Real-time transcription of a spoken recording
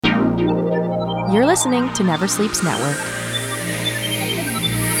You're listening to Never Sleeps Network.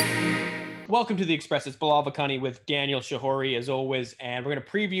 Welcome to The Express. It's Bilal Vakani with Daniel Shehori, as always, and we're going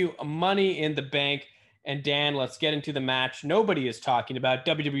to preview Money in the Bank. And Dan, let's get into the match nobody is talking about.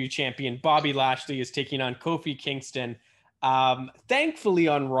 WWE Champion Bobby Lashley is taking on Kofi Kingston. Thankfully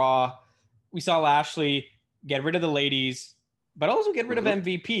on Raw, we saw Lashley get rid of the ladies, but also get rid of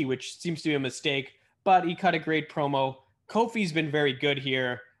MVP, which seems to be a mistake. But he cut a great promo. Kofi's been very good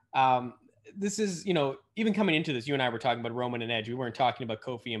here. This is, even coming into this, you and I were talking about Roman and Edge. We weren't talking about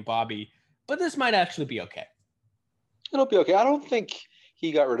Kofi and Bobby, but this might actually be okay. It'll be okay. I don't think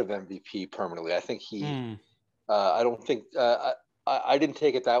he got rid of MVP permanently. I think I don't think, I didn't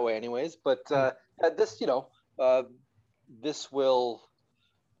take it that way anyways, but this, this will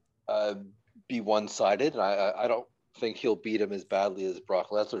be one-sided. I don't think he'll beat him as badly as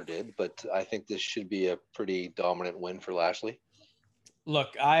Brock Lesnar did, but I think this should be a pretty dominant win for Lashley. Look,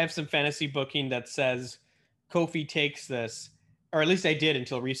 I have some fantasy booking that says Kofi takes this, or at least I did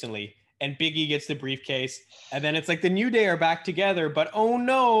until recently, and Big E gets the briefcase, and then it's like the New Day are back together, but oh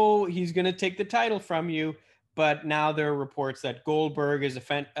no, he's going to take the title from you. But now there are reports that Goldberg is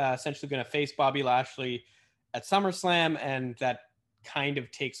essentially going to face Bobby Lashley at SummerSlam, and that kind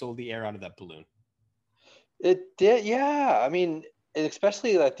of takes all the air out of that balloon. It did, yeah. I mean,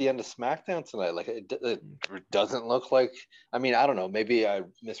 especially at the end of SmackDown tonight, like it doesn't look like. I mean, I don't know. Maybe I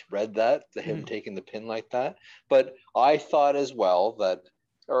misread that, him taking the pin like that. But I thought as well that,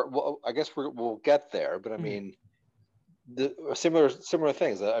 well, I guess we'll get there. But I mean, the similar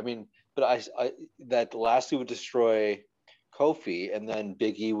things. I mean, but I that Lashley would destroy Kofi, and then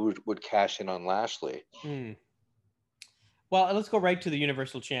Big E would cash in on Lashley. Well, let's go right to the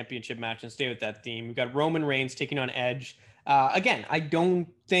Universal Championship match and stay with that theme. We've got Roman Reigns taking on Edge. Again, I don't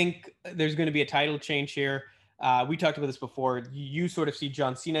think there's going to be a title change here. We talked about this before. You sort of see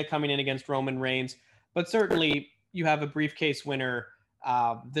John Cena coming in against Roman Reigns, but certainly you have a briefcase winner.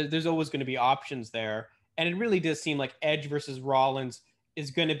 There's always going to be options there. And it really does seem like Edge versus Rollins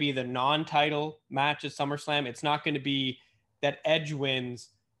is going to be the non-title match at SummerSlam. It's not going to be that Edge wins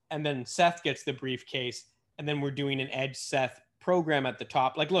and then Seth gets the briefcase and then we're doing an Edge-Seth program at the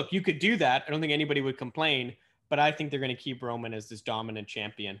top. Like, look, you could do that. I don't think anybody would complain, but I think they're going to keep Roman as this dominant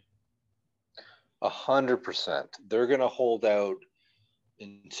champion. 100%. They're going to hold out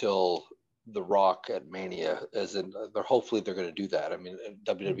until The Rock at Mania, as in, hopefully they're going to do that. I mean,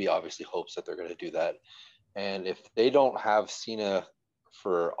 WWE obviously hopes that they're going to do that. And if they don't have Cena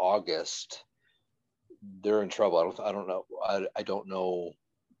for August, they're in trouble. I don't know. I don't know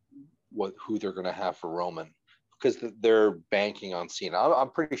who they're going to have for Roman, because they're banking on Cena. I'm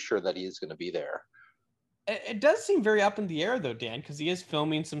pretty sure that he is going to be there. It does seem very up in the air though, Dan, because he is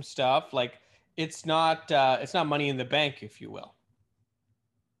filming some stuff. Like it's not Money in the Bank, if you will.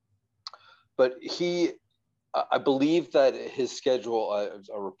 But I believe that his schedule,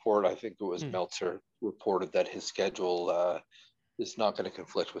 a report, I think it was Meltzer reported that his schedule is not going to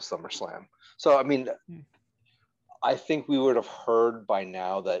conflict with SummerSlam. So, I mean, I think we would have heard by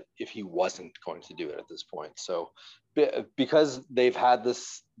now that if he wasn't going to do it at this point. So because they've had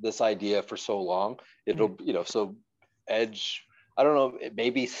this idea for so long, it'll, so Edge, I don't know,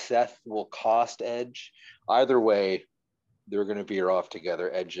 maybe Seth will cost Edge. Either way, they're going to veer off together,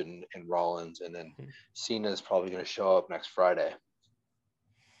 Edge and Rollins, and then Cena is probably going to show up next Friday.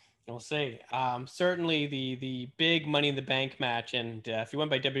 We'll see. Certainly the big Money in the Bank match, and if you went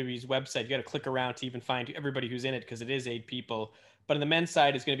by WWE's website, you got to click around to even find everybody who's in it, because it is 8 people. But on the men's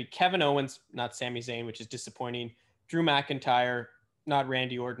side, it's going to be Kevin Owens, not Sami Zayn, which is disappointing. Drew McIntyre, not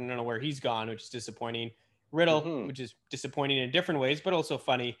Randy Orton. I don't know where he's gone, which is disappointing. Riddle, which is disappointing in different ways, but also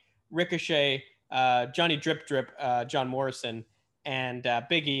funny. Ricochet, Johnny Drip Drip, John Morrison, and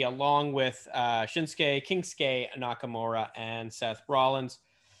Big E, along with Shinsuke, Kingsuke Nakamura, and Seth Rollins.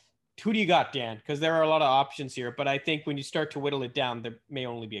 Who do you got, Dan? Because there are a lot of options here, but I think when you start to whittle it down, there may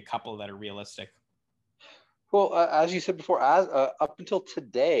only be a couple that are realistic. Well, as you said before, up until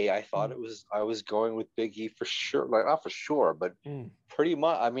today, I thought I was going with Big E for sure, like not for sure, but pretty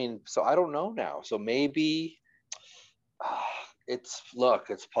much. I mean, so I don't know now. So maybe it's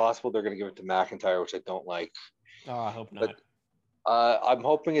possible they're going to give it to McIntyre, which I don't like. Oh, I hope not. But I'm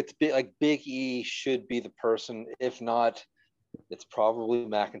hoping it's like Big E should be the person. If not, it's probably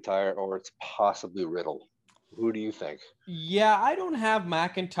McIntyre or it's possibly Riddle. Who do you think? Yeah, I don't have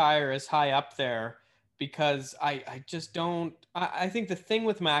McIntyre as high up there because I just don't. I think the thing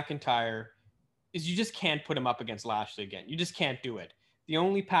with McIntyre is you just can't put him up against Lashley again. You just can't do it. The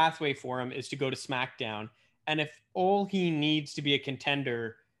only pathway for him is to go to SmackDown. And if all he needs to be a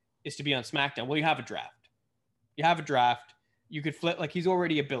contender is to be on SmackDown, well, you have a draft. you could flip, like he's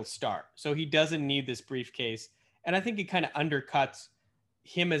already a built star, so he doesn't need this briefcase. And I think it kind of undercuts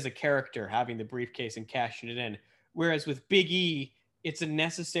him as a character having the briefcase and cashing it in. Whereas with Big E, it's a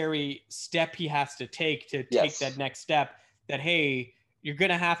necessary step he has to take take that next step that, hey, you're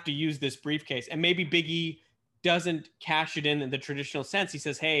going to have to use this briefcase. And maybe Big E doesn't cash it in the traditional sense. He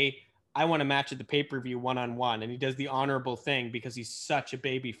says, hey, I want to match at the pay-per-view one-on-one. And he does the honorable thing because he's such a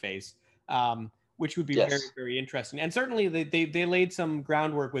babyface, which would be very, very interesting. And certainly they laid some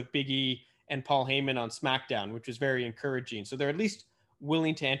groundwork with Big E and Paul Heyman on SmackDown, which was very encouraging. So they're at least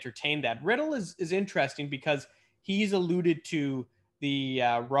willing to entertain that. Riddle is interesting because he's alluded to the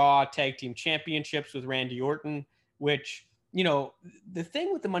Raw Tag Team Championships with Randy Orton, which, you know, the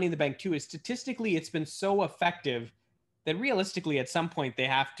thing with the Money in the Bank too is statistically it's been so effective that realistically at some point they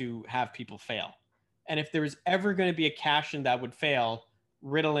have to have people fail. And if there was ever going to be a cash-in that would fail,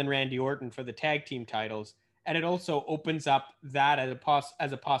 Riddle and Randy Orton for the tag team titles, and it also opens up that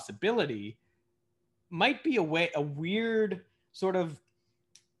as a possibility, might be a weird sort of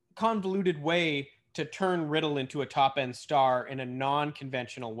convoluted way to turn Riddle into a top-end star in a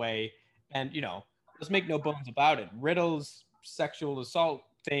non-conventional way. And, you know, let's make no bones about it. Riddle's sexual assault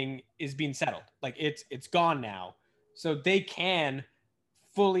thing is being settled. Like it's gone now. So they can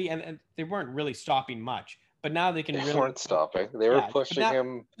fully, and they weren't really stopping much, but now they can They really weren't stopping. They were pushing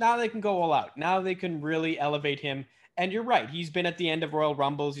him. Now they can go all out. Now they can really elevate him. And you're right. He's been at the end of Royal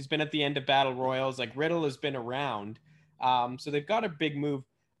Rumbles. He's been at the end of Battle Royals. Like Riddle has been around. So they've got a big move.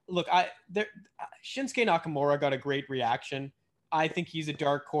 Look, Shinsuke Nakamura got a great reaction. I think he's a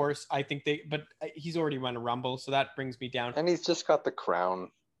dark horse. But he's already won a Rumble, so that brings me down. And he's just got the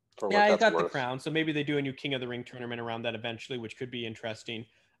crown. He's got the crown. So maybe they do a new King of the Ring tournament around that eventually, which could be interesting.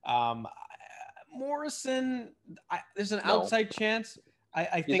 Morrison, there's an outside chance. I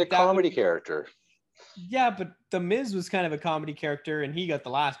think he's a comedy character. Yeah, but The Miz was kind of a comedy character, and he got the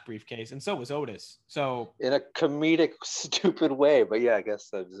last briefcase, and so was Otis. So in a comedic, stupid way, but yeah, I guess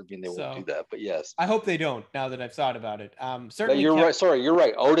that doesn't mean they won't do that. But yes, I hope they don't. Now that I've thought about it, certainly you're right. Sorry, you're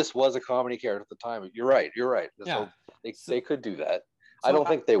right. Otis was a comedy character at the time. You're right. Yeah. So they could do that. So I don't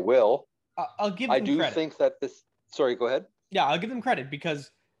think they will. I'll give them credit. I do think that this. Sorry, go ahead. Yeah, I'll give them credit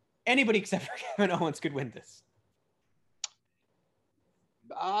because anybody except for Kevin Owens could win this.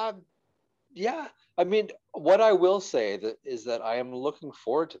 Yeah. I mean, what I will say is that I am looking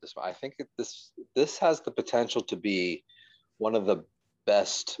forward to this. I think this has the potential to be one of the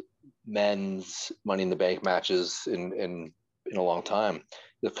best men's Money in the Bank matches in a long time,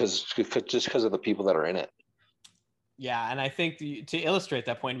 because of the people that are in it. Yeah, and I think to illustrate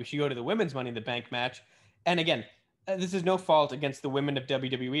that point, we should go to the women's Money in the Bank match. And again, this is no fault against the women of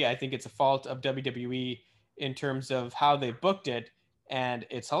WWE. I think it's a fault of WWE in terms of how they booked it. And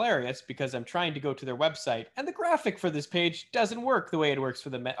it's hilarious because I'm trying to go to their website and the graphic for this page doesn't work the way it works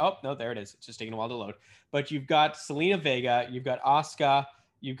for the men. Oh, no, there it is. It's just taking a while to load. But you've got Zelina Vega, you've got Auska,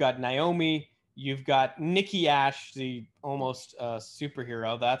 you've got Naomi, you've got Nikki A.S.H, the almost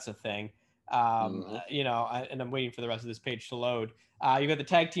superhero. That's a thing. You know, and I'm waiting for the rest of this page to load. You've got the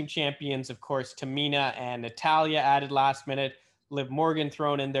tag team champions, of course, Tamina and Natalya added last minute. Liv Morgan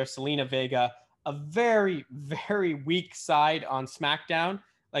thrown in there, Zelina Vega. A very, very weak side on SmackDown.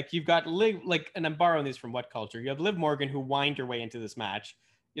 Like you've got Liv, and I'm borrowing these from What Culture. You have Liv Morgan who whined her way into this match.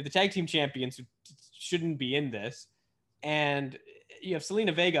 You have the tag team champions who shouldn't be in this. And you have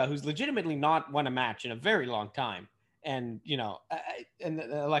Zelina Vega, who's legitimately not won a match in a very long time. And, you know, and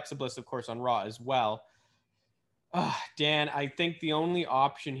Alexa Bliss, of course, on Raw as well. Dan, I think the only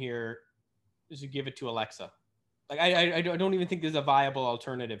option here is to give it to Alexa. Like, I don't even think there's a viable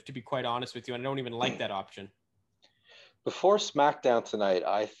alternative, to be quite honest with you. And I don't even like that option. Before SmackDown tonight,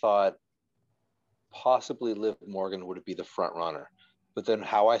 I thought possibly Liv Morgan would be the front runner. But then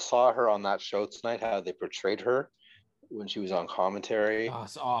how I saw her on that show tonight, how they portrayed her when she was on commentary. Oh,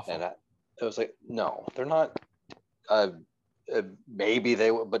 it's awful. And I was like, no, they're not. Maybe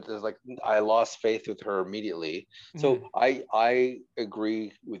they would, but there's I lost faith with her immediately. So I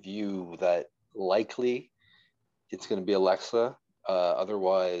agree with you that likely it's going to be Alexa.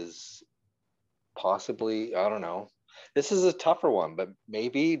 Otherwise, possibly, I don't know. This is a tougher one, but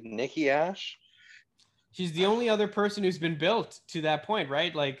maybe Nikki A.S.H. She's the only other person who's been built to that point,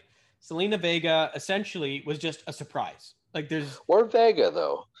 right? Like Zelina Vega essentially was just a surprise. Like or Vega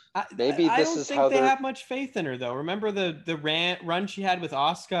though. Maybe I this don't is think how they have much faith in her though. Remember the run she had with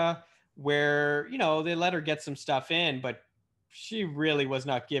Auska, where they let her get some stuff in, but she really was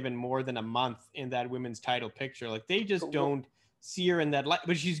not given more than a month in that women's title picture. Like they just don't see her in that light.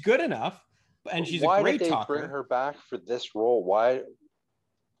 But she's good enough, and she's a great talker. Why did they bring her back for this role? Why?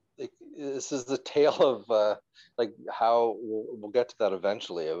 this is the tale of like how we'll get to that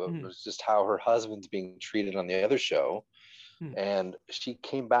eventually. It was just how her husband's being treated on the other show, and she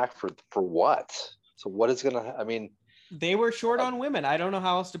came back for what? So what is gonna? I mean, they were short on women. I don't know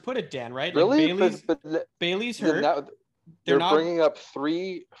how else to put it, Dan. Right? Really? Like But Bailey's hurt. Now, they're not bringing up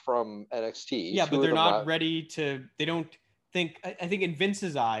 3 from NXT. Yeah, but they're not ready to. They don't think. I think in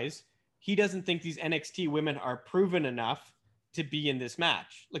Vince's eyes, he doesn't think these NXT women are proven enough to be in this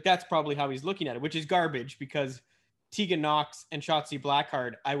match. Like, that's probably how he's looking at it, which is garbage, because Tegan Nox and Shotzi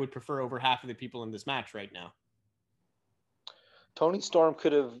Blackheart, I would prefer over half of the people in this match right now. Toni Storm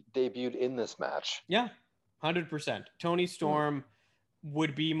could have debuted in this match. Yeah, 100%. Toni Storm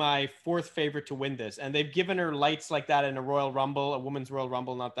would be my 4th favorite to win this. And they've given her lights like that in a Royal Rumble, a Women's Royal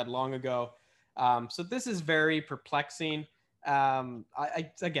Rumble, not that long ago. So this is very perplexing.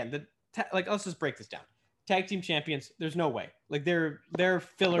 Again, let's just break this down. Tag team champions, there's no way. Like, they're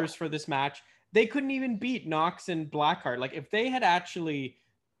fillers for this match. They couldn't even beat Nox and Blackheart. Like, if they had actually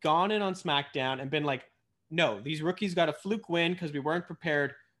gone in on SmackDown and been like, no, these rookies got a fluke win because we weren't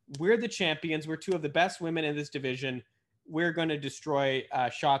prepared. We're the champions. We're 2 of the best women in this division. We're going to destroy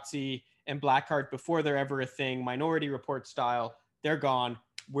Shotzi and Blackheart before they're ever a thing. Minority Report style. They're gone.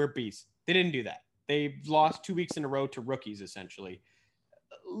 We're beasts. They didn't do that. They lost 2 weeks in a row to rookies, essentially.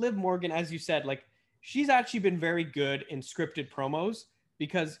 Liv Morgan, as you said, like, she's actually been very good in scripted promos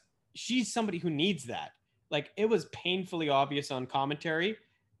because she's somebody who needs that. Like, it was painfully obvious on commentary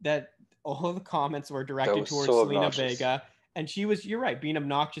that all of the comments were directed towards Zelina Vega. And she was, you're right, being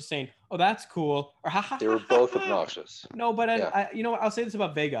obnoxious, saying, oh, that's cool. Or, ha, ha, they were both obnoxious. No, but you know what? I'll say this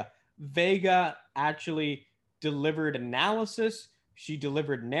about Vega. Vega actually delivered analysis. She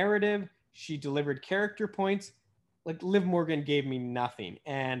delivered narrative. She delivered character points. Like, Liv Morgan gave me nothing.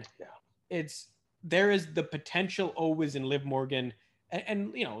 And there is the potential always in Liv Morgan.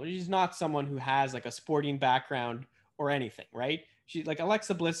 And, you know, she's not someone who has like a sporting background or anything, right? She, like,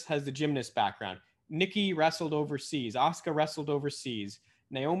 Alexa Bliss has the gymnast background. Nikki wrestled overseas. Auska wrestled overseas.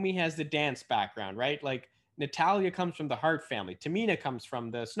 Naomi has the dance background, right? Like, Natalya comes from the Hart family. Tamina comes from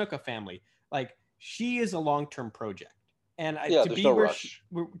the Snuka family. Like, she is a long-term project. And to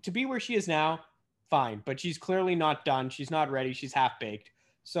be where she is now, fine. But she's clearly not done. She's not ready. She's half-baked.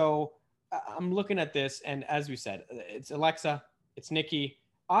 So I'm looking at this, and as we said, it's Alexa, it's Nikki.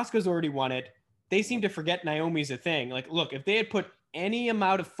 Asuka's already won it. They seem to forget Naomi's a thing. Like, look, if they had put any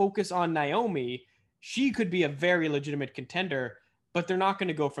amount of focus on Naomi, she could be a very legitimate contender, but they're not going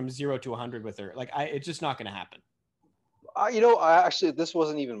to go from 0 to 100 with her. Like, it's just not going to happen. I actually, this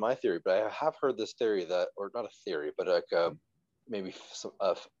wasn't even my theory, but I have heard this theory that, or not a theory, but like maybe some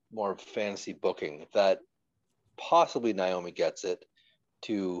more fantasy booking, that possibly Naomi gets it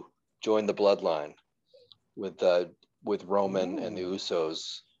to join the bloodline with Roman and the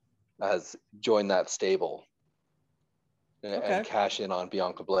Usos, has joined that stable and cash in on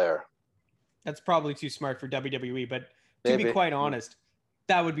Bianca Belair. That's probably too smart for WWE, but to be quite honest,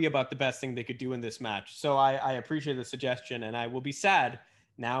 that would be about the best thing they could do in this match. So I appreciate the suggestion, and I will be sad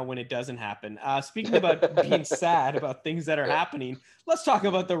now when it doesn't happen. Speaking about being sad about things that are happening, let's talk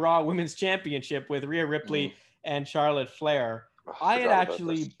about the Raw Women's Championship with Rhea Ripley and Charlotte Flair. I had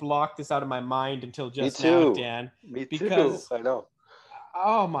actually blocked this out of my mind until just now, Dan. Me too. I know.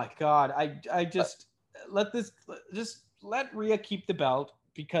 Oh my God. I just let Rhea keep the belt,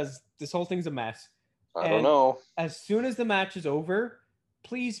 because this whole thing's a mess. I don't know. As soon as the match is over,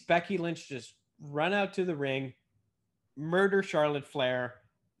 please, Becky Lynch, just run out to the ring, murder Charlotte Flair,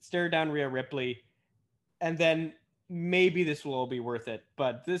 stare down Rhea Ripley, and then maybe this will all be worth it.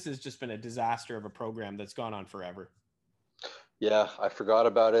 But this has just been a disaster of a program that's gone on forever. Yeah, I forgot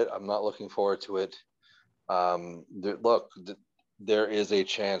about it. I'm not looking forward to it. There is a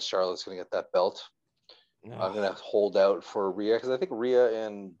chance Charlotte's going to get that belt. I'm going to hold out for Rhea, because I think Rhea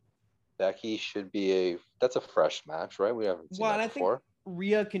and Becky should be that's a fresh match, right? We haven't seen that before. I think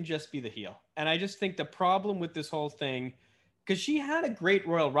Rhea can just be the heel. And I just think the problem with this whole thing, because she had a great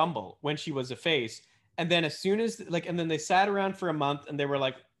Royal Rumble when she was a face. And then as soon as, and then they sat around for a month and they were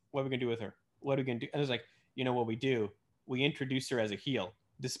like, what are we going to do with her? What are we going to do? And I was like, you know what we do? We introduce her as a heel,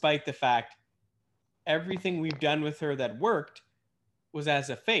 despite the fact everything we've done with her that worked was as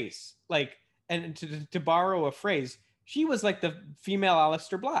a face. And to borrow a phrase, she was like the female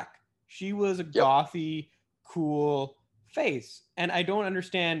Aleister Black. She was a gothy, cool face. And I don't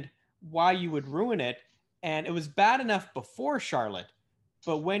understand why you would ruin it. And it was bad enough before Charlotte,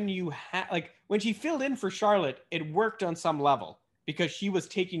 but when when she filled in for Charlotte, it worked on some level because she was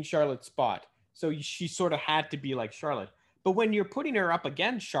taking Charlotte's spot. So she sort of had to be like Charlotte. But when you're putting her up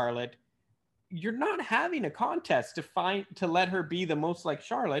against Charlotte, you're not having a contest to let her be the most like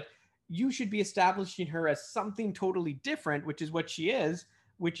Charlotte. You should be establishing her as something totally different, which is what she is,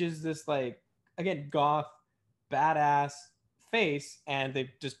 which is this like, again, goth, badass face. And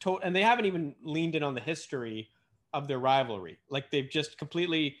they've just and they haven't even leaned in on the history of their rivalry. Like they've just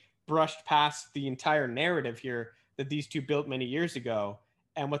completely brushed past the entire narrative here that these two built many years ago.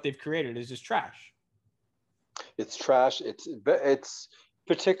 And what they've created is just trash. It's trash. It's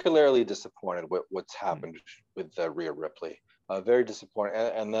particularly disappointed with what's happened with Rhea Ripley. Very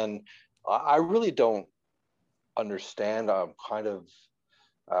disappointed. And then I really don't understand. I'm kind of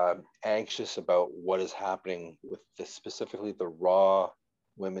anxious about what is happening with specifically the Raw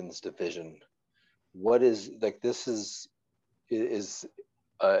women's division. What is like? This is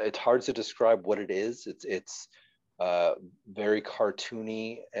it's hard to describe what it is. It's very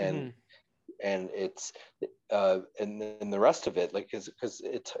cartoony and it's and then the rest of it, like, because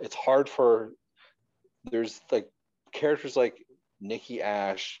it's hard for, there's like characters like Nikki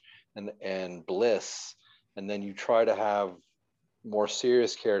A.S.H and Bliss, and then you try to have more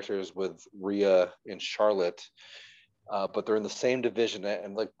serious characters with Rhea and Charlotte, but they're in the same division,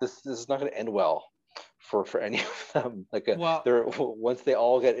 and like this is not going to end well for any of them. Like they're once they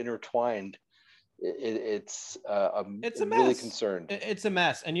all get intertwined, it's a mess. Really concerned. It's a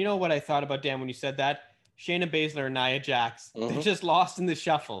mess. And you know what I thought about, Dan, when you said that? Shayna Baszler and Nia Jax, they're just lost in the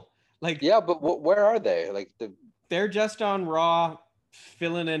shuffle. Like, yeah, but where are they? Like they're just on Raw,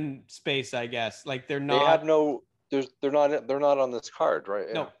 filling in space, I guess. Like they're not. They had no. They're not on this card, right?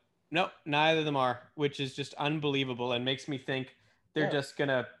 Yeah. No, neither of them are, which is just unbelievable and makes me think they're just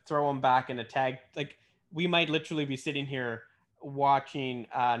gonna throw them back in a tag. Like we might literally be sitting here watching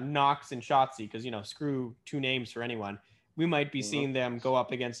Nox and Shotzi, because screw two names for anyone. We might be seeing them go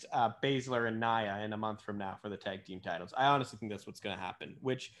up against Baszler and Nia in a month from now for the tag team titles. I honestly think that's what's going to happen,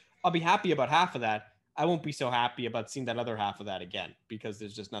 which I'll be happy about half of that. I won't be so happy about seeing that other half of that again, because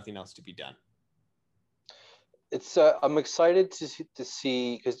there's just nothing else to be done. It's I'm excited to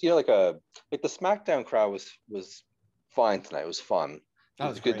see, because like the SmackDown crowd was fine tonight. It was fun. It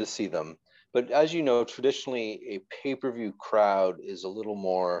was good to see them. But as you know, traditionally a pay-per-view crowd is a little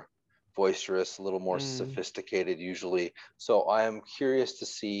more boisterous, a little more sophisticated usually. So I am curious to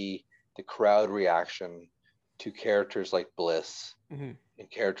see the crowd reaction to characters like Bliss and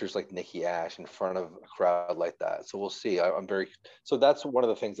characters like Nikki A.S.H in front of a crowd like that. So we'll see. So that's one of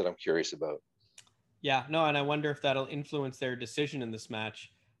the things that I'm curious about. Yeah, no, and I wonder if that'll influence their decision in this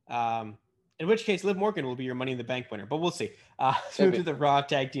match. In which case, Liv Morgan will be your Money in the Bank winner, but we'll see. Through to the Raw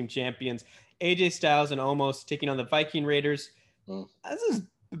Tag Team Champions, AJ Styles and Omos taking on the Viking Raiders. This has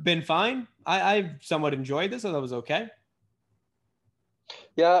been fine. I somewhat enjoyed this. I thought it was okay.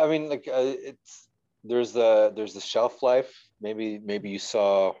 Yeah, I mean, like there's the shelf life. Maybe you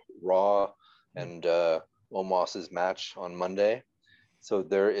saw Raw and Omos's match on Monday, so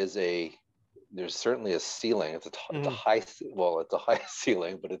there's certainly a ceiling. It's a high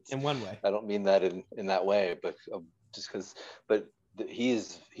ceiling, but it's in one way. I don't mean that in that way, but just because. But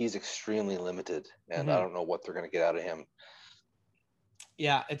he's extremely limited, and I don't know what they're going to get out of him.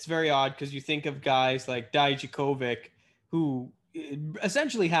 Yeah, it's very odd, because you think of guys like Dijakovic, who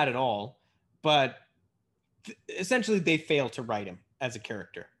essentially had it all, but essentially they failed to write him as a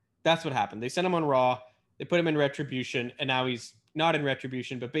character. That's what happened. They sent him on Raw, they put him in Retribution, and now he's not in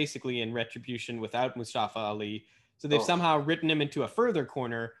Retribution, but basically in Retribution without Mustafa Ali. So they've somehow written him into a further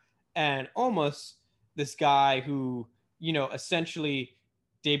corner, and almost this guy who, essentially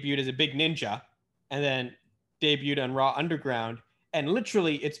debuted as a big ninja and then debuted on Raw Underground. And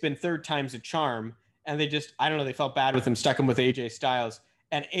literally it's been third time's a charm. And they just, I don't know, they felt bad with him, stuck him with AJ Styles.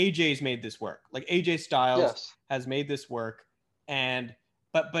 And AJ's made this work. Like AJ Styles has made this work. And,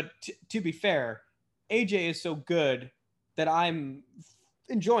 but to be fair, AJ is so good that I'm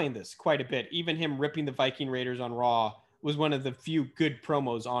enjoying this quite a bit. Even him ripping the Viking Raiders on Raw was one of the few good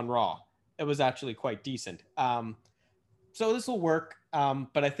promos on Raw. It was actually quite decent. So this will work.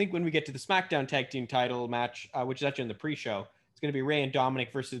 But I think when we get to the SmackDown Tag Team title match, which is actually in the pre-show, it's going to be Rhea and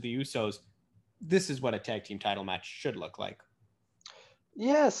Dominik versus the Usos. This is what a tag team title match should look like.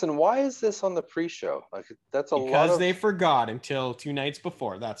 Yes, and why is this on the pre-show? Like that's lot because they forgot until 2 nights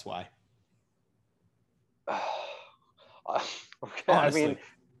before. That's why. Okay, honestly. I mean,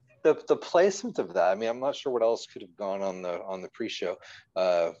 the placement of that. I mean, I'm not sure what else could have gone on the pre-show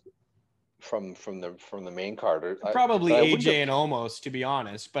from the main card. Probably AJ and Omos, to be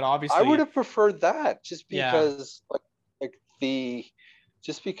honest. But obviously, I would have preferred that just because like the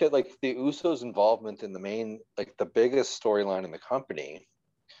Usos' involvement in the main, like the biggest storyline in the company,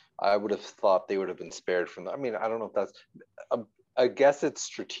 I would have thought they would have been spared from that. I mean, I don't know if that's I guess it's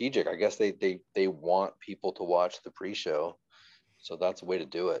strategic. I guess they want people to watch the pre-show, so that's a way to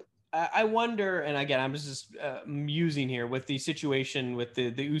do it. I wonder, and again, I'm just musing here with the situation with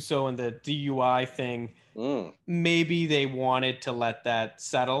the Uso and the DUI thing. Maybe they wanted to let that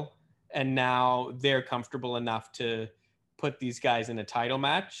settle, and now they're comfortable enough to put these guys in a title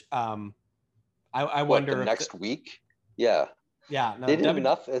match. I wonder the if next week. Yeah. No, they did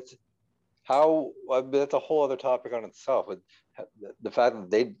nothing. It's how that's a whole other topic on itself. With the fact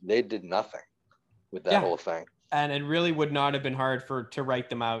that they did nothing with that whole thing. And it really would not have been hard to write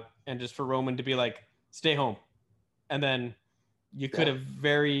them out and just for Roman to be like, stay home. And then you could have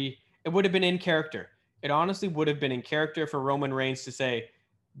it would have been in character. It honestly would have been in character for Roman Reigns to say,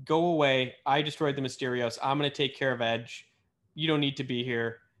 go away. I destroyed the Mysterios. I'm going to take care of Edge. You don't need to be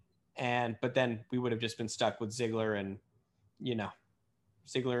here. But then we would have just been stuck with Ziggler and,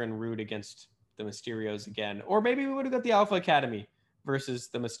 Ziggler and Rude against the Mysterios again. Or maybe we would have got the Alpha Academy versus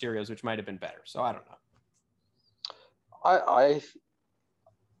the Mysterios, which might have been better. So I don't know. I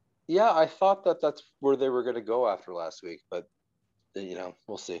thought that's where they were going to go after last week, but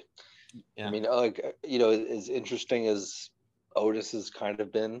we'll see. Yeah. I mean, as interesting as Otis has kind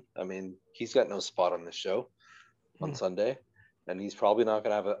of been, I mean, he's got no spot on this show on Sunday, and he's probably not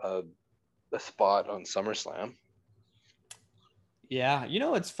going to have a spot on SummerSlam. Yeah,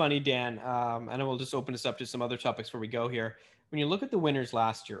 it's funny, Dan, and we'll just open this up to some other topics before we go here. When you look at the winners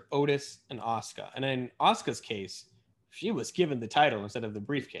last year, Otis and Auska, and in Auska's case, she was given the title instead of the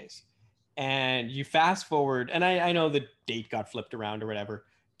briefcase. And you fast forward, and I know the date got flipped around or whatever,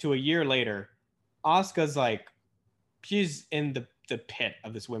 to a year later, Auska's like, she's in the pit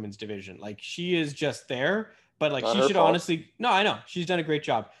of this women's division. Like, she is just there, but like, she should honestly, no, I know, she's done a great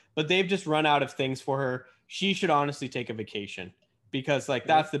job, but they've just run out of things for her. She should honestly take a vacation because like,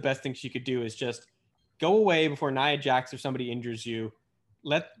 that's the best thing she could do is just go away before Nia Jax or somebody injures you,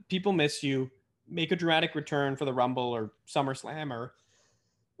 let people miss you, make a dramatic return for the Rumble or SummerSlam or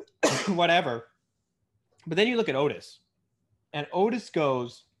whatever. But then you look at Otis, and Otis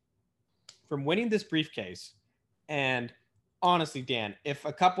goes from winning this briefcase. And honestly, Dan, if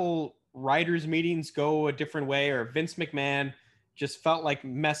a couple writers' meetings go a different way, or Vince McMahon just felt like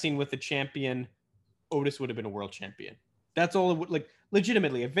messing with the champion, Otis would have been a world champion. That's all it would, like,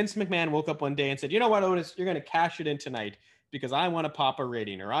 legitimately, if Vince McMahon woke up one day and said, you know what, Otis, you're going to cash it in tonight because I want to pop a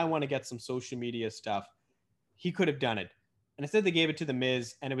rating or I want to get some social media stuff, he could have done it. And instead they gave it to The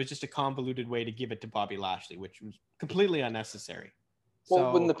Miz, and it was just a convoluted way to give it to Bobby Lashley, which was completely unnecessary.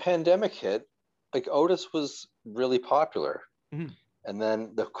 Well, when the pandemic hit, like, Otis was really popular. Mm-hmm. And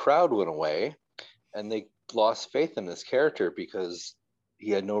then the crowd went away and they lost faith in this character because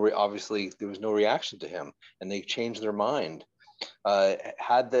he had obviously there was no reaction to him, and they changed their mind. I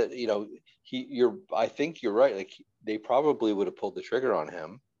think you're right. Like, they probably would have pulled the trigger on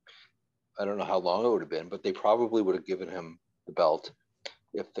him. I don't know how long it would have been, but they probably would have given him the belt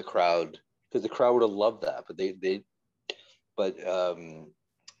if the crowd would have loved that. But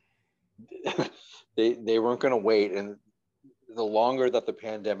they weren't going to wait. And the longer that the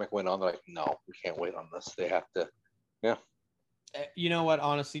pandemic went on, they're like, no, we can't wait on this. They have to, yeah. You know what,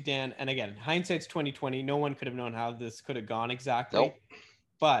 honestly, Dan, and again, hindsight's 2020. No one could have known how this could have gone exactly. Nope.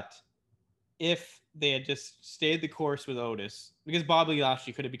 But if they had just stayed the course with Otis, because Bobby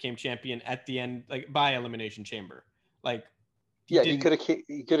Lashley could have became champion at the end, like by Elimination Chamber. Like, he could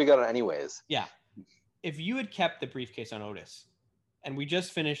have got it anyways. Yeah. If you had kept the briefcase on Otis, and we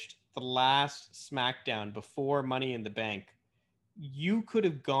just finished the last SmackDown before Money in the Bank, you could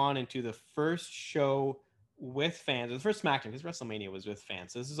have gone into the first show with fans, the first SmackDown, because WrestleMania was with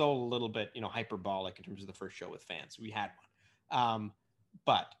fans. So this is all a little bit, hyperbolic in terms of the first show with fans. We had one.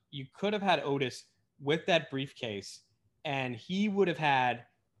 But you could have had Otis with that briefcase, and he would have had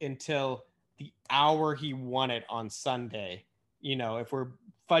until the hour he won it on Sunday, if we're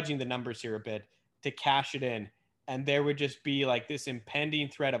fudging the numbers here a bit, to cash it in. And there would just be like this impending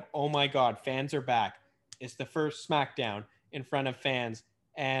threat of, oh my God, fans are back. It's the first SmackDown in front of fans.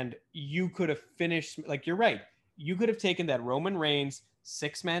 And you could have finished, like, you're right. You could have taken that Roman Reigns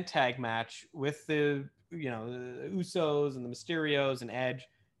 6-man tag match with the Usos and the Mysterios and Edge,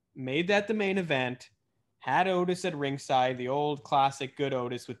 made that the main event, had Otis at ringside, the old classic good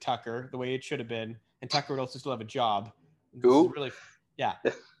Otis with Tucker, the way it should have been. And Tucker would also still have a job. Who? Really, yeah.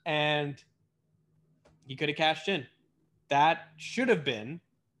 And he could have cashed in. That should have been,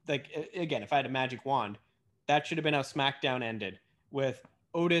 like, again, if I had a magic wand, that should have been how SmackDown ended, with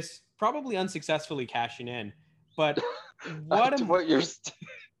Otis probably unsuccessfully cashing in. But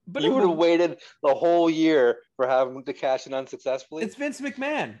you would have waited the whole year for having to cash in unsuccessfully. It's Vince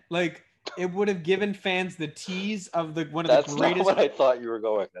McMahon. Like, It would have given fans the tease of one of That's the greatest. That's not what I thought you were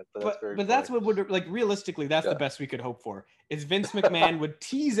going at. But that's what would, like, realistically, that's the best we could hope for. Is Vince McMahon would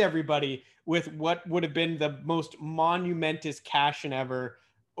tease everybody with what would have been the most monumentous cash-in ever.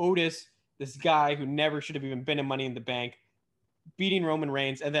 Otis, this guy who never should have even been in Money in the Bank, beating Roman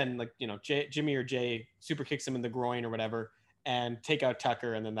Reigns, and then, like, Jimmy or Jay super kicks him in the groin or whatever, and take out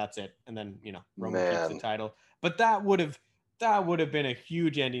Tucker, and then that's it. And then, Roman keeps the title. But that would have been a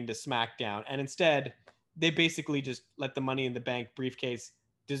huge ending to SmackDown. And instead, they basically just let the Money in the Bank briefcase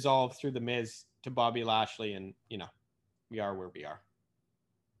dissolve through the Miz to Bobby Lashley, and we are where we are.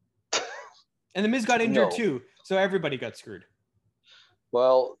 And the Miz got injured too, so everybody got screwed.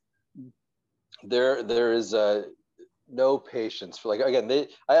 Well, there is no patience for, like, again,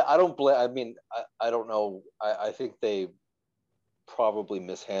 I don't blame. I mean, I don't know. I think they probably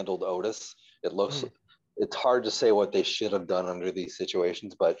mishandled Otis. It looks. It's hard to say what they should have done under these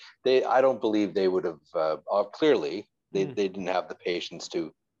situations, but I don't believe they would have. Clearly, they didn't have the patience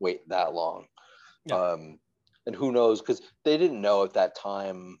to wait that long. Yeah. And who knows? Because they didn't know at that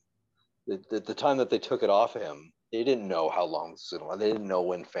time, the time that they took it off of him, they didn't know how long this was going to last. They didn't know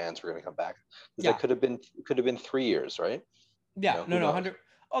when fans were going to come back. That could have been 3 years, right? Yeah, no, 100.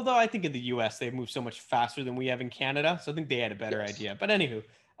 Although I think in the US they move so much faster than we have in Canada, so I think they had a better idea. But anywho,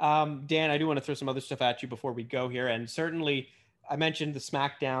 Dan, I do want to throw some other stuff at you before we go here, and certainly I mentioned the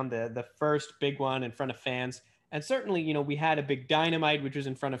SmackDown, the first big one in front of fans, and certainly we had a big Dynamite which was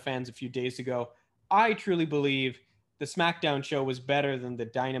in front of fans a few days ago. I truly believe the SmackDown show was better than the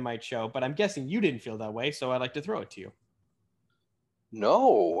Dynamite show, but I'm guessing you didn't feel that way, so I'd like to throw it to you.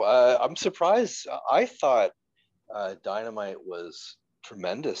 No, I'm surprised. I thought Dynamite was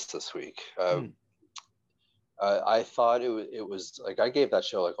tremendous this week. I thought it was like, I gave that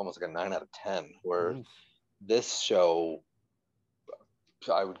show like almost like a 9 out of 10, where this show,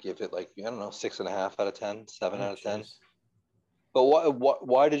 I would give it like, I don't know, 6.5 out of 10, 7 out of 10. But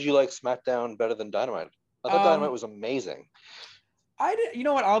why did you like SmackDown better than Dynamite? I thought Dynamite was amazing. You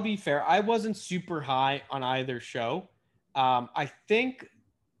know what? I'll be fair. I wasn't super high on either show. I think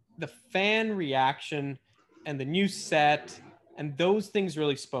the fan reaction and the new set and those things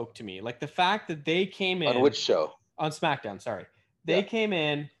really spoke to me. Like the fact that they came in. On which show? On SmackDown, sorry. They came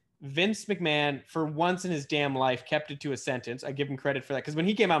in. Vince McMahon, for once in his damn life, kept it to a sentence. I give him credit for that, because when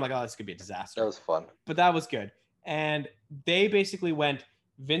he came out, I'm like, oh, this could be a disaster. That was fun. But that was good. And they basically went,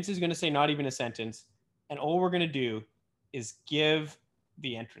 Vince is going to say not even a sentence, and all we're going to do is give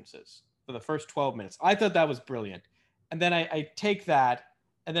the entrances for the first 12 minutes. I thought that was brilliant. And then I take that,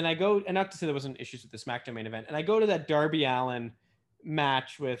 and then I go, and not to say there wasn't issues with the SmackDown main event, and I go to that Darby Allin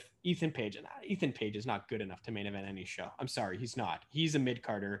match with Ethan Page, and Ethan Page is not good enough to main event any show. I'm sorry, he's not. He's a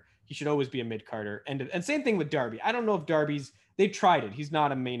mid-carder. He should always be a mid-carder. And same thing with Darby. I don't know if they tried it. He's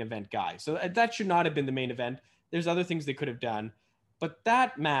not a main event guy. So that should not have been the main event. There's other things they could have done. But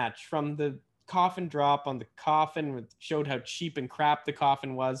that match, from the coffin drop on the coffin, showed how cheap and crap the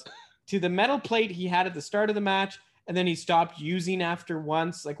coffin was, to the metal plate he had at the start of the match, and then he stopped using after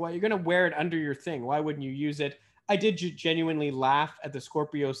once. Like, well, you're going to wear it under your thing. Why wouldn't you use it? I did genuinely laugh at the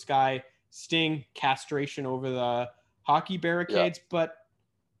Scorpio Sky Sting castration over the hockey barricades, but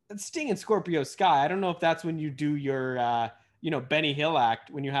Sting and Scorpio Sky, I don't know if that's when you do your, Benny Hill act,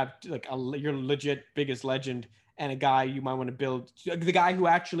 when you have like your legit biggest legend and a guy you might want to build, the guy who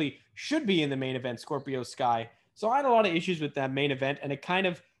actually should be in the main event, Scorpio Sky. So I had a lot of issues with that main event, and it kind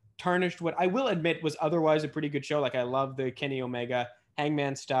of tarnished what I will admit was otherwise a pretty good show. Like, I love the Kenny Omega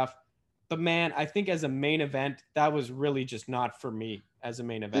Hangman stuff. But man, I think as a main event, that was really just not for me as a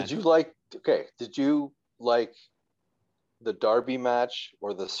main event. Did you like the Darby match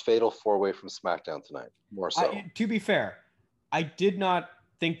or this fatal 4-way from SmackDown tonight more so? To be fair, I did not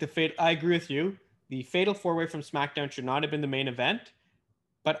think I agree with you. The fatal 4-way from SmackDown should not have been the main event.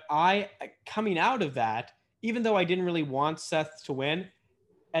 But coming out of that, even though I didn't really want Seth to win,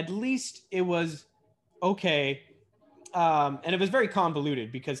 at least it was okay. And it was very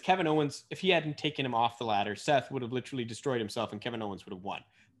convoluted, because Kevin Owens, if he hadn't taken him off the ladder, Seth would have literally destroyed himself and Kevin Owens would have won.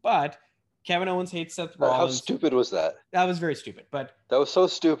 But Kevin Owens hates Seth Rollins. How stupid was that? That was very stupid. But that was so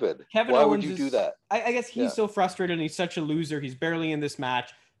stupid. Why would you do that? I guess he's so frustrated, and he's such a loser. He's barely in this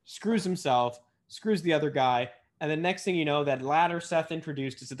match, screws himself, screws the other guy. And the next thing you know, that ladder Seth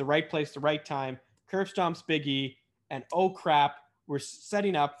introduced is at the right place, the right time, curb stomps Big E, and oh crap, we're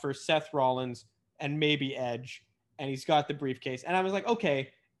setting up for Seth Rollins and maybe Edge. And he's got the briefcase. And I was like, okay,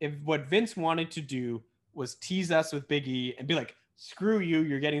 if what Vince wanted to do was tease us with Big E and be like, screw you,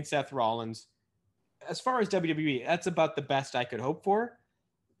 you're getting Seth Rollins. As far as WWE, that's about the best I could hope for.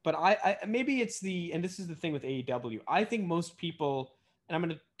 But I maybe it's and this is the thing with AEW, I think most people, and I'm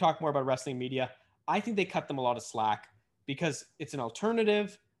going to talk more about wrestling media, I think they cut them a lot of slack because it's an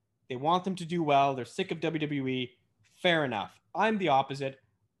alternative. They want them to do well. They're sick of WWE. Fair enough. I'm the opposite.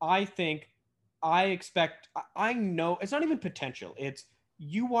 I know it's not even potential. It's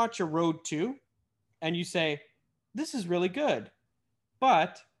you watch a Road 2 and you say, this is really good.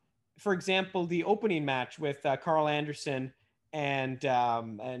 But for example, the opening match with Carl Anderson and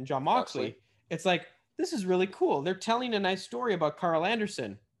Jon Moxley, it's like, this is really cool. They're telling a nice story about Carl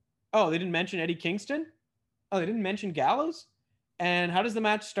Anderson. Oh, they didn't mention Eddie Kingston? Oh, they didn't mention Gallows? And how does the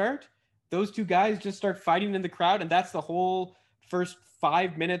match start? Those two guys just start fighting in the crowd, and that's the whole first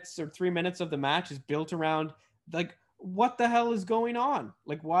 5 minutes or 3 minutes of the match is built around, like, what the hell is going on?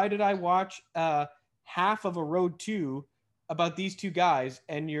 Like, why did I watch half of a Road 2 about these two guys,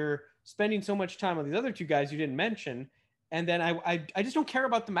 and you're spending so much time on these other two guys you didn't mention, and then I just don't care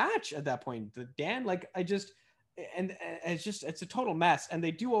about the match at that point, Dan. Like, it's a total mess. And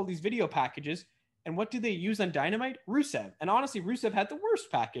they do all these video packages, and what do they use on Dynamite? Rusev. And honestly, Rusev had the worst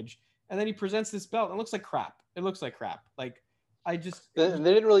package, and then he presents this belt and it looks like crap. Like, they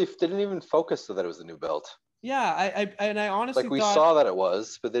didn't even focus so that it was a new belt. Yeah, I honestly we saw that it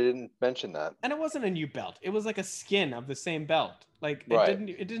was, but they didn't mention that. And it wasn't a new belt. It was like a skin of the same belt. Like,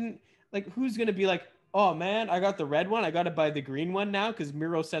 it didn't like, who's gonna be like, oh man, I got the red one, I gotta buy the green one now because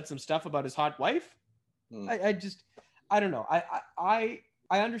Miro said some stuff about his hot wife. I don't know. I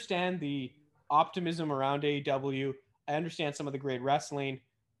understand the optimism around AEW. I understand some of the great wrestling,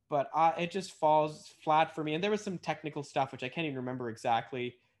 but it just falls flat for me. And there was some technical stuff which I can't even remember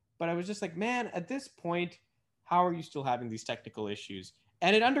exactly, but I was just like, man, at this point, how are you still having these technical issues?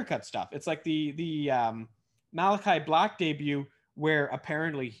 And it undercuts stuff. It's like the Malachi Black debut, where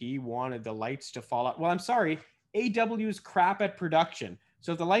apparently he wanted the lights to fall out. Well, I'm sorry, AEW is crap at production.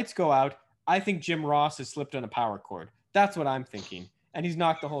 So if the lights go out, I think Jim Ross has slipped on a power cord. That's what I'm thinking. And he's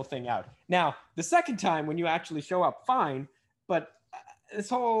knocked the whole thing out. Now, the second time when you actually show up, fine. But this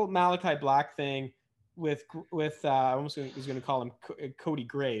whole Malachi Black thing with I almost was going to call him Cody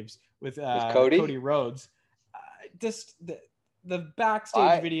Graves with Cody Rhodes. Just the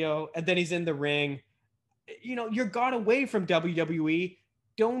backstage video, and then he's in the ring. You know, you're got away from WWE.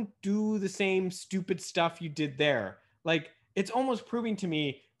 Don't do the same stupid stuff you did there. Like, it's almost proving to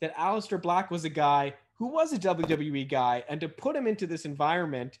me that Aleister Black was a guy who was a WWE guy, and to put him into this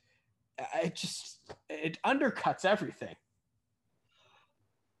environment, it undercuts everything.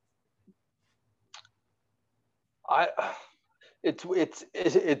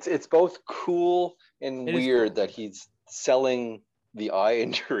 It's both cool and weird that he's selling the eye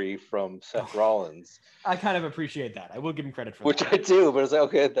injury from Seth Rollins. I kind of appreciate that. I will give him credit for that. Which I do, but it's like,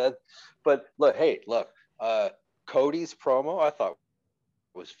 okay, but look, Cody's promo I thought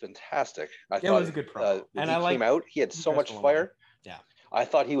was fantastic. It was a good promo. And he came out, he had so much fire. Yeah. I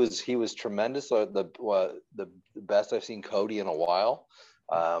thought he was tremendous. The best I've seen Cody in a while.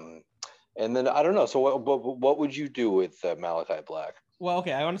 And then I don't know. So what would you do with Malachi Black? Well,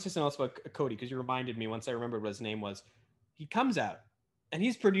 okay, I want to say something else about Cody, because you reminded me once I remembered what his name was. He comes out and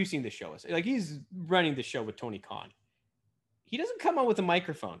he's producing the show. Like, he's running the show with Tony Khan. He doesn't come out with a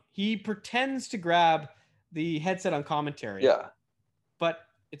microphone. He pretends to grab the headset on commentary. Yeah. But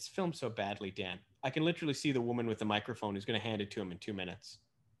it's filmed so badly, Dan. I can literally see the woman with the microphone who's going to hand it to him in 2 minutes.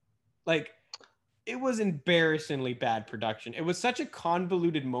 Like, it was embarrassingly bad production. It was such a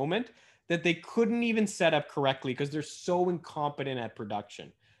convoluted moment that they couldn't even set up correctly because they're so incompetent at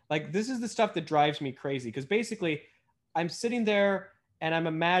production. Like, this is the stuff that drives me crazy, because basically I'm sitting there and I'm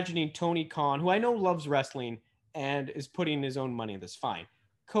imagining Tony Khan, who I know loves wrestling and is putting his own money in this. Fine.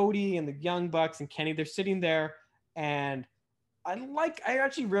 Cody and the Young Bucks and Kenny, they're sitting there, and I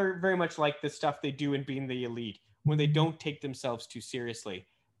actually very, very much like the stuff they do in Being the Elite when they don't take themselves too seriously.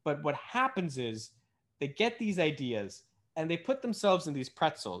 But what happens is they get these ideas and they put themselves in these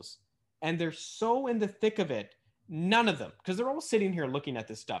pretzels, and they're so in the thick of it. None of them, because they're all sitting here looking at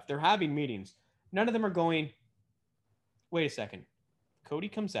this stuff. They're having meetings. None of them are going, wait a second. Cody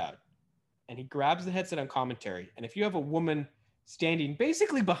comes out and he grabs the headset on commentary. And if you have a woman standing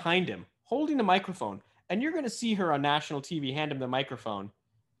basically behind him, holding a microphone, and you're going to see her on national TV hand him the microphone,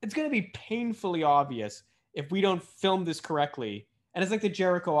 it's going to be painfully obvious if we don't film this correctly. And it's like the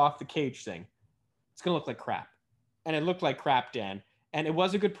Jericho off the cage thing. It's going to look like crap. And it looked like crap, Dan. And it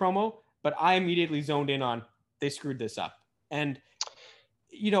was a good promo, but I immediately zoned in on, they screwed this up. And,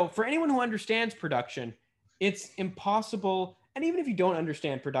 you know, for anyone who understands production, it's impossible. And even if you don't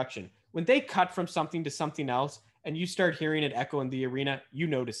understand production, when they cut from something to something else and you start hearing it echo in the arena, you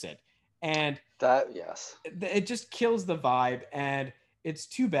notice it. And that, yes, it just kills the vibe. And it's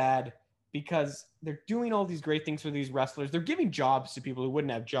too bad. because they're doing all these great things for these wrestlers. They're giving jobs to people who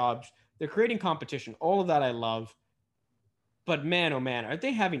wouldn't have jobs. They're creating competition. All of that I love. But man, oh man, are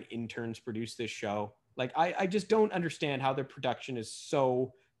they having interns produce this show? Like, I just don't understand how their production is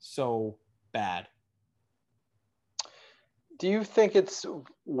so bad. Do you think it's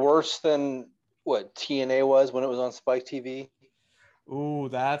worse than what TNA was when it was on Spike TV? Ooh,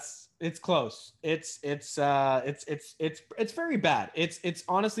 it's close. It's very bad. It's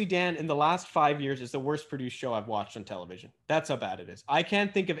honestly, Dan, in the last 5 years, it's the worst produced show I've watched on television. That's how bad it is. I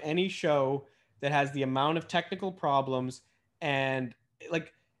can't think of any show that has the amount of technical problems, and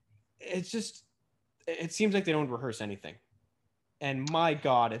like, it seems like they don't rehearse anything. And my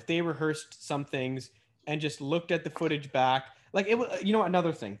God, if they rehearsed some things and just looked at the footage back, like it was,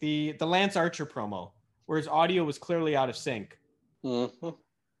 another thing, the Lance Archer promo, where his audio was clearly out of sync. Mm-hmm.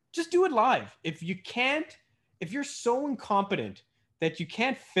 Just do it live. If you're so incompetent that you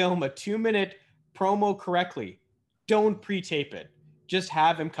can't film a 2-minute promo correctly, don't pre-tape it. Just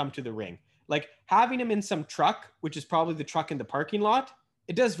have him come to the ring. Like, having him in some truck, which is probably the truck in the parking lot,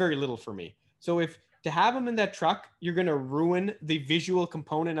 it does very little for me. So if to have him in that truck, you're going to ruin the visual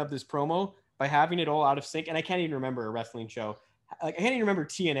component of this promo by having it all out of sync. And I can't even remember a wrestling show. Like, I can't even remember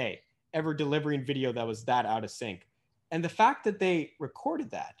TNA ever delivering video that was that out of sync. And the fact that they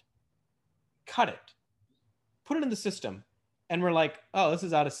recorded that, cut it, put it in the system, and we're like, oh, this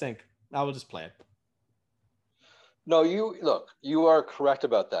is out of sync. I will just play it. No, you are correct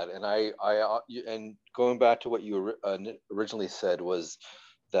about that. And and going back to what you originally said was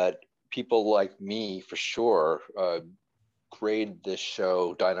that people like me, for sure, grade this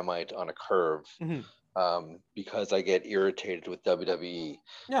show Dynamite on a curve, because I get irritated with WWE.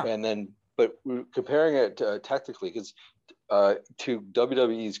 Yeah. And then, but we're comparing it technically, because to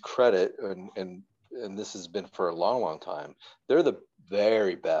WWE's credit, and this has been for a long time, they're the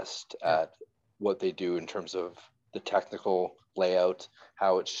very best at what they do in terms of the technical layout,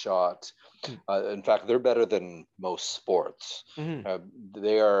 how it's shot. In fact, they're better than most sports.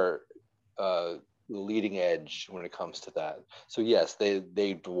 They are leading edge when it comes to that. So yes, they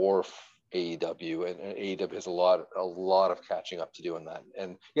dwarf AEW, and AEW has a lot of catching up to do in that.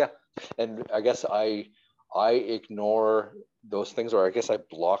 And yeah, and I guess I ignore those things, or I guess I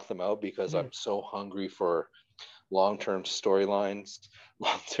block them out because I'm so hungry for long-term storylines,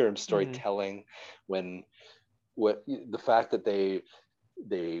 long-term storytelling. When the fact that they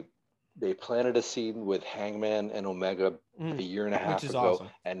planted a scene with Hangman and Omega a year and a half ago, awesome.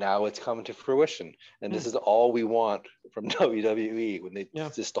 And now it's coming to fruition. And this is all we want from WWE, when they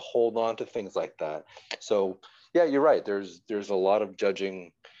just to hold on to things like that. So yeah, you're right. There's a lot of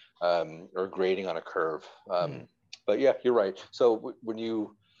judging or grading on a curve. But yeah, you're right. So when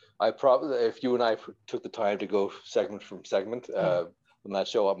if you and I took the time to go segment from segment on that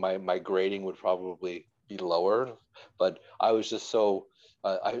show, my grading would probably be lower. But I was just so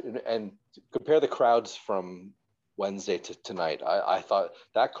and compare the crowds from Wednesday to tonight. I thought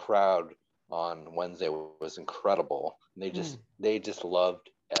that crowd on Wednesday was incredible. And they just loved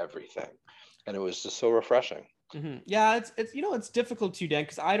everything, and it was just so refreshing. Yeah, it's it's difficult to, Dan,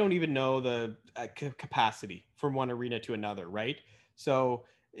 because I don't even know the capacity from one arena to another, right? So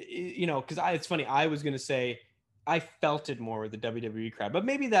because it's funny, I was gonna say I felt it more with the WWE crowd, but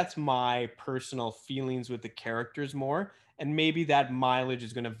maybe that's my personal feelings with the characters more, and maybe that mileage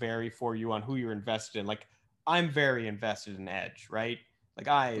is gonna vary for you on who you're invested in. Like, I'm very invested in Edge, right? Like,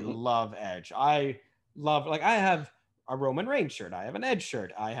 I love Edge. I have a Roman Reigns shirt, I have an Edge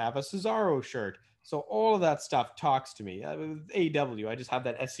shirt, I have a Cesaro shirt. So all of that stuff talks to me. With AEW, I just have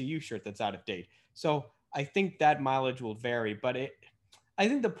that SCU shirt that's out of date. So I think that mileage will vary. But I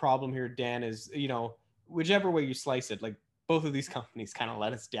think the problem here, Dan, is, whichever way you slice it, like, both of these companies kind of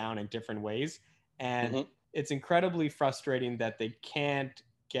let us down in different ways. And it's incredibly frustrating that they can't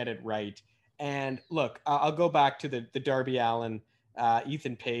get it right. And look, I'll go back to the Darby Allin,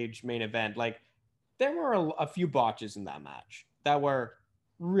 Ethan Page main event. Like, there were a few botches in that match that were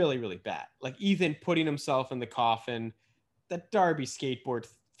really, really bad. Like Ethan putting himself in the coffin, that Darby skateboard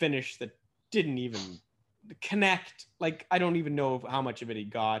finish that didn't even connect. Like, I don't even know how much of it he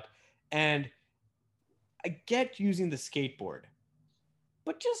got. And I get using the skateboard,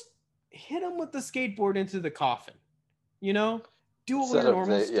 but just hit him with the skateboard into the coffin, do it with your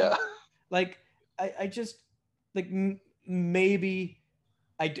normal stuff. Like, I just, like, maybe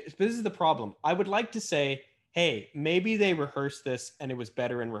this is the problem. I would like to say, hey, maybe they rehearsed this and it was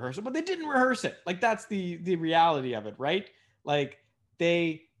better in rehearsal, but they didn't rehearse it. Like, that's the reality of it, right? Like,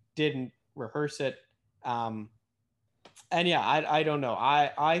 they didn't rehearse it. And yeah, I don't know.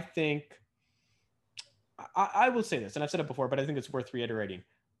 I think I will say this, and I've said it before, but I think it's worth reiterating.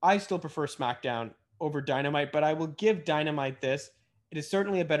 I still prefer SmackDown over Dynamite, but I will give Dynamite this. It is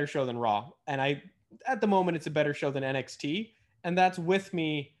certainly a better show than Raw. And at the moment, it's a better show than NXT. And that's with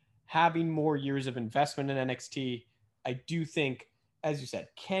me having more years of investment in NXT. I do think, as you said,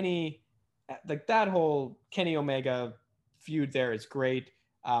 Kenny, like that whole Kenny Omega feud there is great.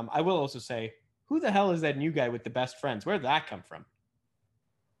 I will also say, who the hell is that new guy with the best friends? Where did that come from?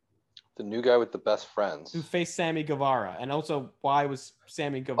 The new guy with the best friends who faced Sammy Guevara, and also why was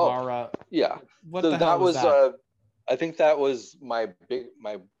Sammy Guevara? Oh, yeah, what the hell was that? I think that was my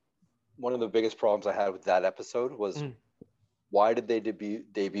one of the biggest problems I had with that episode was why did they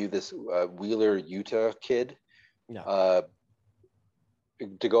debut this Wheeler Utah kid to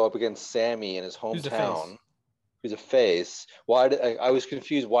go up against Sammy in his hometown? Who's a face? I was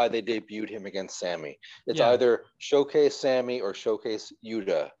confused why they debuted him against Sammy. It's either showcase Sammy or showcase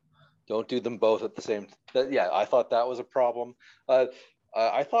Yuta. Don't do them both at the same time. Yeah, I thought that was a problem. I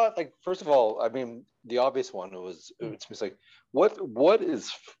thought, like, first of all, I mean, the obvious one was it's like, what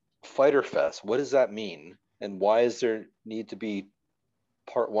is Fyter Fest? What does that mean? And why is there need to be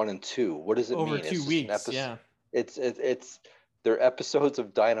part 1 and 2? What does it mean? Over 2 weeks, yeah. It's they're episodes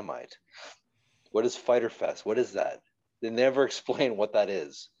of Dynamite. What is Fyter Fest? What is that? They never explain what that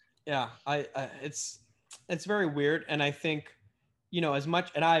is. Yeah, it's very weird, and I think, as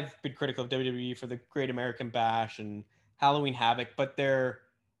much, and I've been critical of WWE for the Great American Bash and Halloween Havoc, but they're,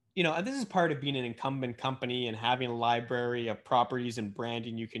 and this is part of being an incumbent company and having a library of properties and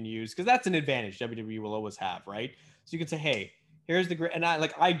branding you can use, because that's an advantage WWE will always have, right? So you can say, hey, here's the great, and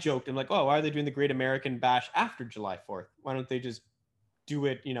I joked, I'm like, oh, why are they doing the Great American Bash after July 4th? Why don't they just do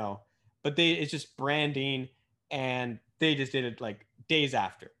it, But it's just branding, and they just did it like days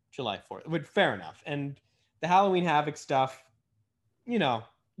after July 4th. But fair enough. And the Halloween Havoc stuff,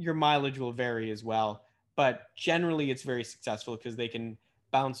 your mileage will vary as well. But generally, it's very successful because they can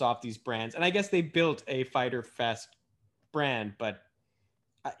bounce off these brands. And I guess they built a Fyter Fest brand, but,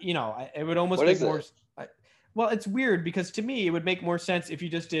 it would almost make more. Well, it's weird because to me, it would make more sense if you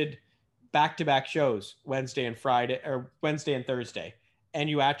just did back-to-back shows, Wednesday and Friday, or Wednesday and Thursday, and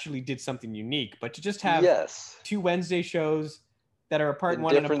you actually did something unique. But to just have 2 Wednesday shows that are a part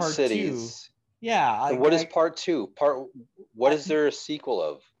 1 and a part cities. 2. Yeah. And what is part 2? What is there a sequel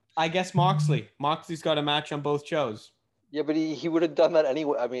of? I guess Moxley. Moxley's got a match on both shows. Yeah, but he would have done that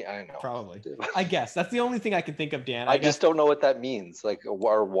anyway. I mean, I don't know. Probably. I guess. That's the only thing I can think of, Dan. I just don't know what that means, like,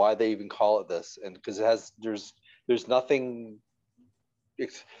 or why they even call it this. And because there's nothing.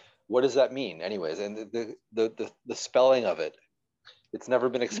 What does that mean, anyways? And the spelling of it, it's never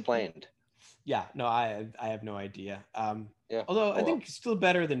been explained. Yeah, no, I have no idea. Yeah. Although I think it's still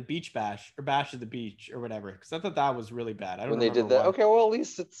better than Beach Bash or Bash of the Beach or whatever, because I thought that was really bad. I don't know when they did that. Why. Okay, well, at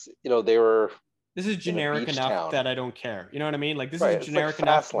least it's they were. This is generic enough that I don't care. You know what I mean? Like, this is generic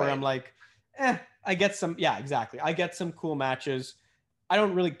enough where I'm like, I get some. Yeah, exactly. I get some cool matches. I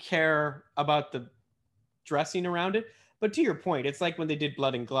don't really care about the dressing around it. But to your point, it's like when they did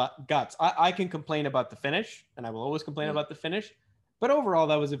Blood and Guts. I can complain about the finish, and I will always complain about the finish. But overall,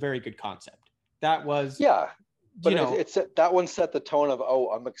 that was a very good concept. That was but it's that one set the tone of,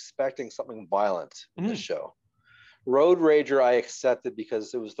 I'm expecting something violent in this show. Road Rager I accepted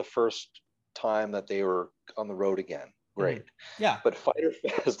because it was the first time that they were on the road again. Great. Yeah. But Fyter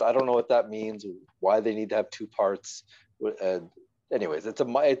Fest, I don't know what that means. Why they need to have 2 parts. Anyways, it's a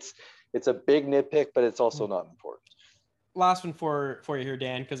big nitpick, but it's also not important. Last one for you here,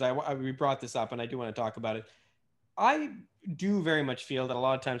 Dan, because we brought this up and I do want to talk about it. I do very much feel that a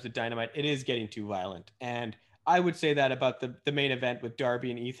lot of times with Dynamite, it is getting too violent. And I would say that about the main event with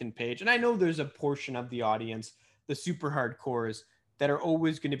Darby and Ethan Page. And I know there's a portion of the audience, the super hardcores, that are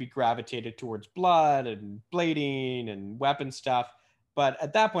always going to be gravitated towards blood and blading and weapon stuff. But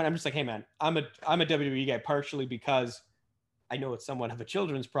at that point, I'm just like, hey, man, I'm a WWE guy partially because I know it's somewhat of a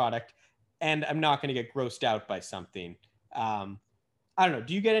children's product and I'm not going to get grossed out by something. I don't know.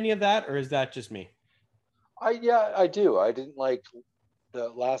 Do you get any of that, or is that just me? I do. I didn't like the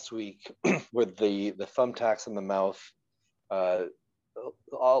last week with the thumbtacks in the mouth.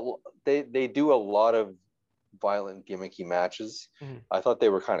 They do a lot of violent gimmicky matches. I thought they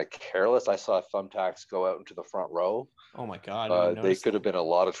were kind of careless. I saw thumbtacks go out into the front row. Oh my God. They could have been a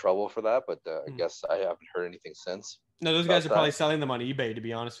lot of trouble for that, but I guess I haven't heard anything since. No, those guys are probably selling them on eBay, to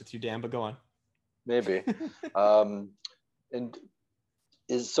be honest with you, Dan, but go on. Maybe. What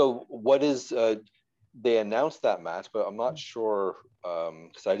is they announced that match, but I'm not sure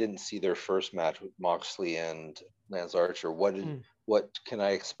because I didn't see their first match with Moxley and Lance Archer. What can I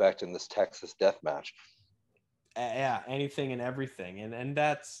expect in this Texas death match? Yeah, anything and everything, and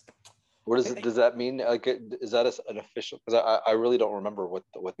that's What is it? Does that mean? Like, is that an official? Because I really don't remember what.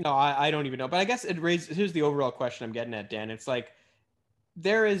 No, I don't even know. But I guess it raises. Here's the overall question I'm getting at, Dan. It's like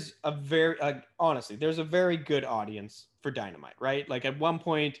there is a very honestly, there's a very good audience for Dynamite, right? Like at one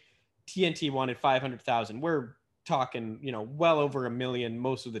point, TNT wanted 500,000. We're talking, well over 1 million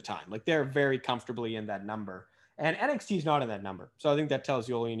most of the time. Like they're very comfortably in that number. And NXT is not in that number. So I think that tells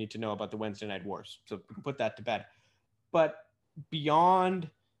you all you need to know about the Wednesday Night Wars. So we can put that to bed. But beyond,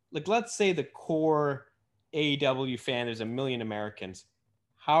 like, let's say the core AEW fan, there's 1 million Americans.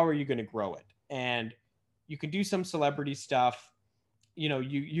 How are you going to grow it? And you can do some celebrity stuff.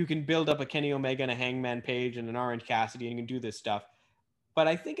 You can build up a Kenny Omega and a Hangman Page and an Orange Cassidy, and you can do this stuff. But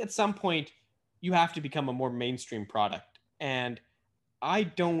I think at some point you have to become a more mainstream product. And I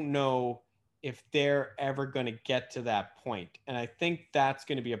don't know if they're ever going to get to that point. And I think that's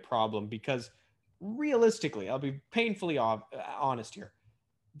going to be a problem because realistically, I'll be painfully honest here.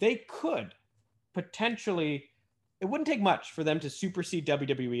 They could potentially, it wouldn't take much for them to supersede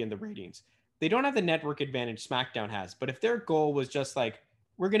WWE in the ratings. They don't have the network advantage SmackDown has, but if their goal was just like,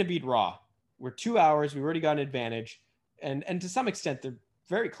 we're going to beat Raw, we're 2 hours, we've already got an advantage. And to some extent, they're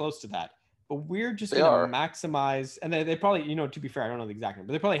very close to that. But we're just going to maximize, and they probably, to be fair, I don't know the exact number,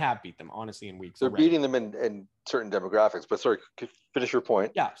 but they probably have beat them, honestly, in weeks. They're already beating them in certain demographics. But sorry, finish your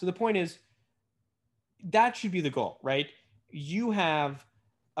point. Yeah, so the point is, that should be the goal, right? You have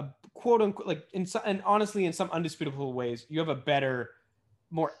a quote unquote, like, and honestly, in some undisputable ways, you have a better,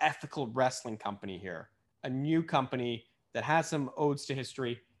 more ethical wrestling company here. A new company that has some odes to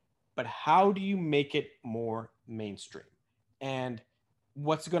history, but how do you make it more mainstream? And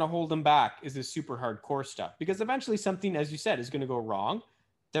what's going to hold them back is this super hardcore stuff, because eventually something, as you said, is going to go wrong.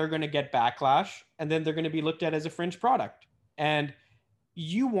 They're going to get backlash, and then they're going to be looked at as a fringe product. And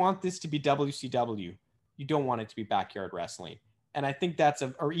you want this to be WCW. You don't want it to be backyard wrestling. And I think that's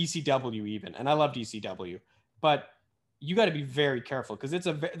or ECW even. And I loved ECW, but you got to be very careful because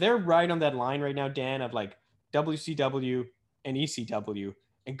they're right on that line right now, Dan, of like WCW and ECW.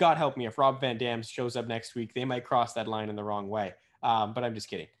 And God help me if Rob Van Dam shows up next week, they might cross that line in the wrong way. But I'm just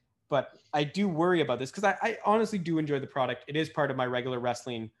kidding. But I do worry about this because I honestly do enjoy the product. It is part of my regular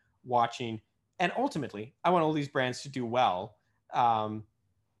wrestling watching. And ultimately, I want all these brands to do well.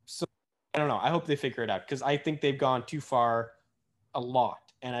 So I don't know. I hope they figure it out because I think they've gone too far a lot.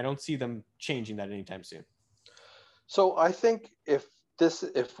 And I don't see them changing that anytime soon. So I think if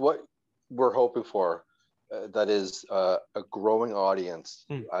what we're hoping for, that is a growing audience,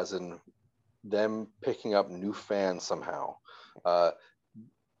 as in them picking up new fans somehow.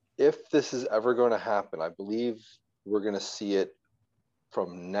 If this is ever going to happen, I believe we're going to see it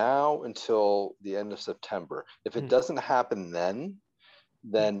from now until the end of September. If it doesn't happen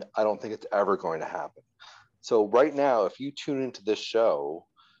then I don't think it's ever going to happen. So right now, if you tune into this show,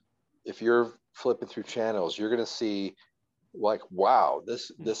 if you're flipping through channels, you're going to see like, wow,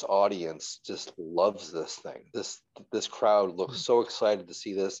 this audience just loves this thing. This crowd looks so excited to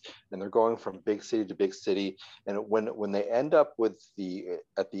see this, and they're going from big city to big city. And when they end up at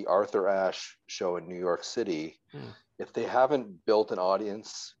the Arthur Ashe show in New York City, if they haven't built an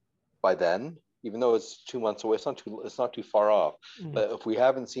audience by then, even though it's 2 months away, it's not too far off. But if we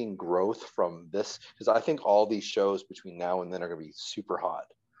haven't seen growth from this, because I think all these shows between now and then are going to be super hot.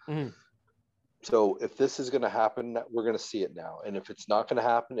 So if this is going to happen, we're going to see it now. And if it's not going to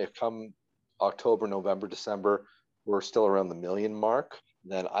happen, if come October, November, December, we're still around the 1 million mark,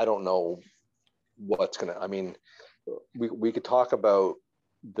 then I don't know what's going to, I mean, we could talk about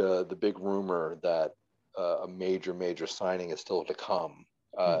the big rumor that a major signing is still to come.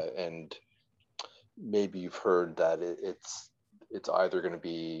 And maybe you've heard that it's either going to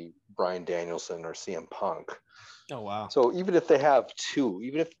be Bryan Danielson or CM Punk. Oh, wow. So even if they have two,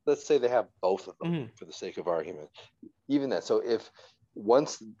 even if let's say they have both of them for the sake of argument, even that. So if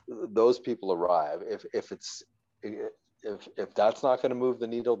once those people arrive, if that's not going to move the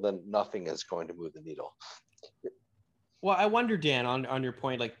needle, then nothing is going to move the needle. Well, I wonder, Dan, on your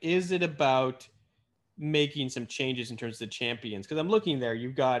point, like, is it about making some changes in terms of the champions? Because I'm looking there,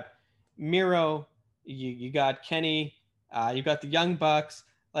 you've got Miro, you got Kenny, you've got the Young Bucks.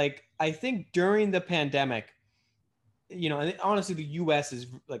 Like, I think during the pandemic, and honestly, the US is,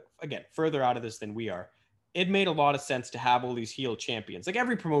 like, again, further out of this than we are. It made a lot of sense to have all these heel champions. Like,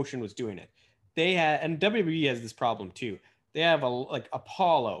 every promotion was doing it. They had, and WWE has this problem too. They have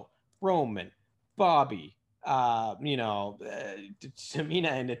Apollo, Roman, Bobby, Tamina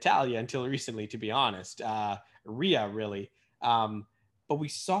and Natalya until recently, to be honest. Rhea, really. But we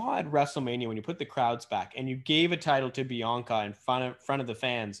saw at WrestleMania when you put the crowds back and you gave a title to Bianca in front of the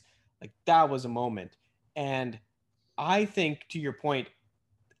fans, like, that was a moment. And I think, to your point,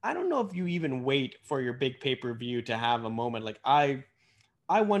 I don't know if you even wait for your big pay-per-view to have a moment. Like I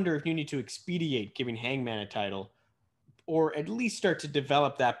wonder if you need to expedite giving Hangman a title, or at least start to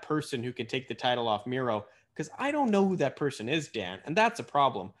develop that person who can take the title off Miro. Because I don't know who that person is, Dan, and that's a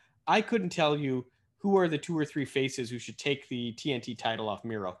problem. I couldn't tell you who are the 2 or 3 faces who should take the TNT title off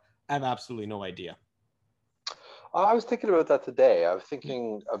Miro. I have absolutely no idea. I was thinking about that today. I was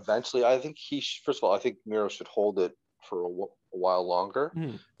thinking eventually, I think first of all, I think Miro should hold it for a while longer.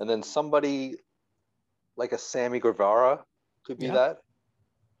 Mm-hmm. And then somebody like a Sammy Guevara could be that.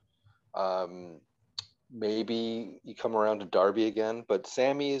 Maybe you come around to Darby again, but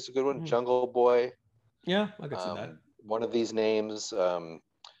Sammy is a good one. Mm-hmm. Jungle Boy. Yeah, I could see that. One of these names.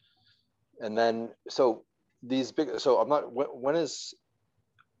 And then, so these big, so I'm not, when is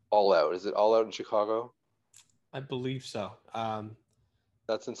All Out? Is it All Out in Chicago? I believe so.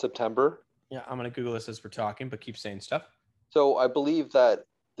 That's in September. Yeah, I'm going to Google this as we're talking, but keep saying stuff. So I believe that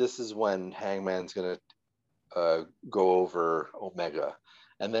this is when Hangman's going to go over Omega.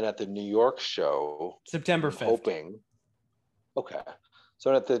 And then at the New York show, September 5th. Hoping. Okay.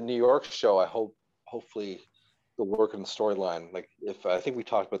 So at the New York show, I hopefully the work in the storyline, like if I think we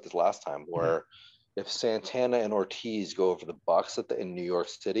talked about this last time, where if Santana and Ortiz go over the Bucks in New York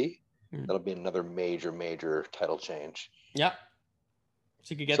City, that'll be another major title change. Yeah.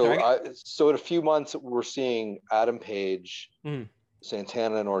 So you could get there. So in a few months, we're seeing Adam Page,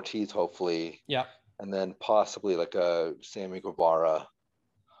 Santana and Ortiz, hopefully. Yeah. And then possibly like a Sammy Guevara,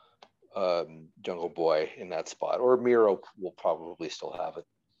 Jungle Boy in that spot. Or Miro will probably still have it.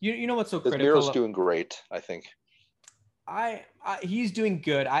 You know what's so critical? Miro's doing great, I think. He's doing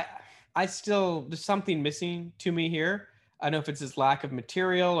good. I still, there's something missing to me here. I don't know if it's his lack of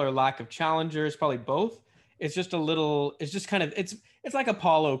material or lack of challengers, probably both. It's just it's just kind of, it's like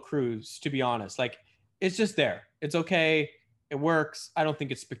Apollo Crews, to be honest. Like, it's just there. It's okay. It works. I don't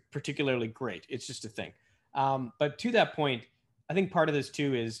think it's particularly great. It's just a thing. But to that point, I think part of this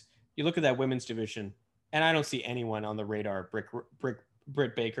too is you look at that women's division, and I don't see anyone on the radar,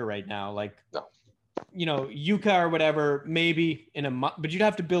 Britt Baker right now. Like, no. You know, Yuka or whatever, maybe in a month, but you'd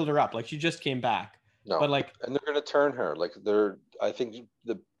have to build her up. Like, she just came back. No, but like, and they're going to turn her. Like, I think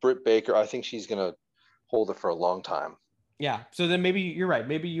the Britt Baker, I think she's going to hold it for a long time. Yeah. So then maybe you're right.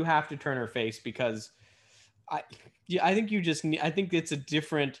 Maybe you have to turn her face, because I think I think it's a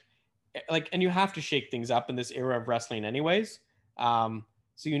different, like, and you have to shake things up in this era of wrestling anyways.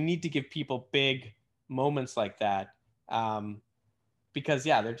 So you need to give people big moments like that. Because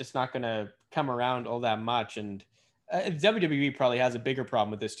they're just not going to come around all that much. And WWE probably has a bigger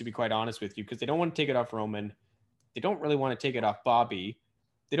problem with this, to be quite honest with you, because they don't want to take it off Roman. They don't really want to take it off Bobby.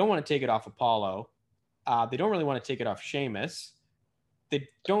 They don't want to take it off Apollo. They don't really want to take it off Sheamus. They're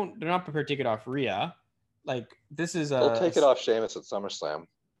not prepared to take it off Rhea. Like, this is they'll take it off Sheamus at SummerSlam.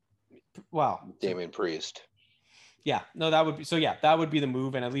 Wow. Damian Priest. Yeah, no, that would be the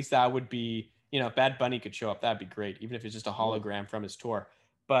move. And at least that would be, if Bad Bunny could show up, that'd be great, even if it's just a hologram from his tour.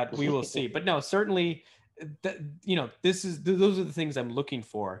 But we will see. But no, certainly, those are the things I'm looking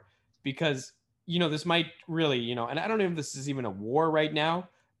for, because, this might really, and I don't know if this is even a war right now,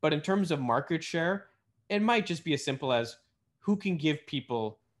 but in terms of market share, it might just be as simple as who can give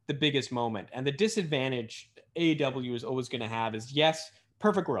people the biggest moment. And the disadvantage AEW is always going to have is, yes,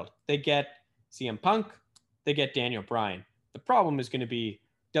 perfect world. They get CM Punk, they get Daniel Bryan. The problem is going to be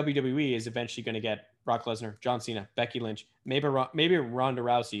WWE is eventually going to get Brock Lesnar, John Cena, Becky Lynch, maybe Ronda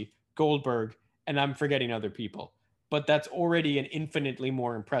Rousey, Goldberg, and I'm forgetting other people. But that's already an infinitely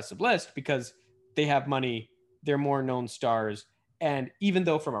more impressive list, because they have money, they're more known stars. And even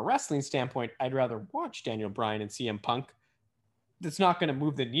though from a wrestling standpoint, I'd rather watch Daniel Bryan and CM Punk, that's not going to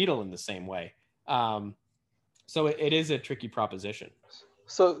move the needle in the same way. So it is a tricky proposition.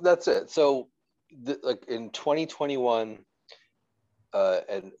 So that's it. So like in 2021,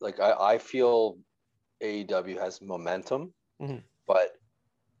 and like I feel AEW has momentum, but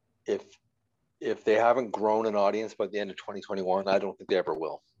if they haven't grown an audience by the end of 2021, I don't think they ever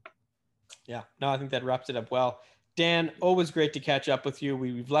will. Yeah, no, I think that wraps it up well. Dan, always great to catch up with you.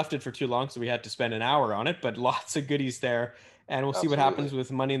 We've left it for too long, so we had to spend an hour on it, but lots of goodies there. And we'll see what happens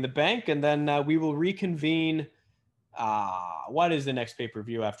with Money in the Bank. And then we will reconvene. What is the next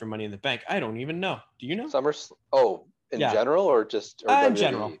pay-per-view after Money in the Bank? I don't even know. Do you know? In general, or just in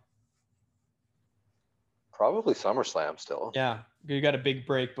general? Probably SummerSlam still. Yeah, you got a big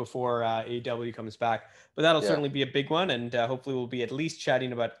break before AEW comes back, but that'll certainly be a big one, and hopefully we'll be at least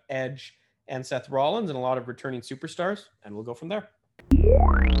chatting about Edge and Seth Rollins and a lot of returning superstars, and we'll go from there.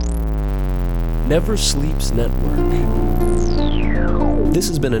 Never Sleeps Network. This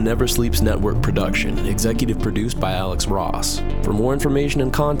has been a Never Sleeps Network production, executive produced by Alex Ross. For more information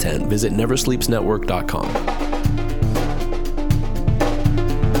and content, visit neversleepsnetwork.com.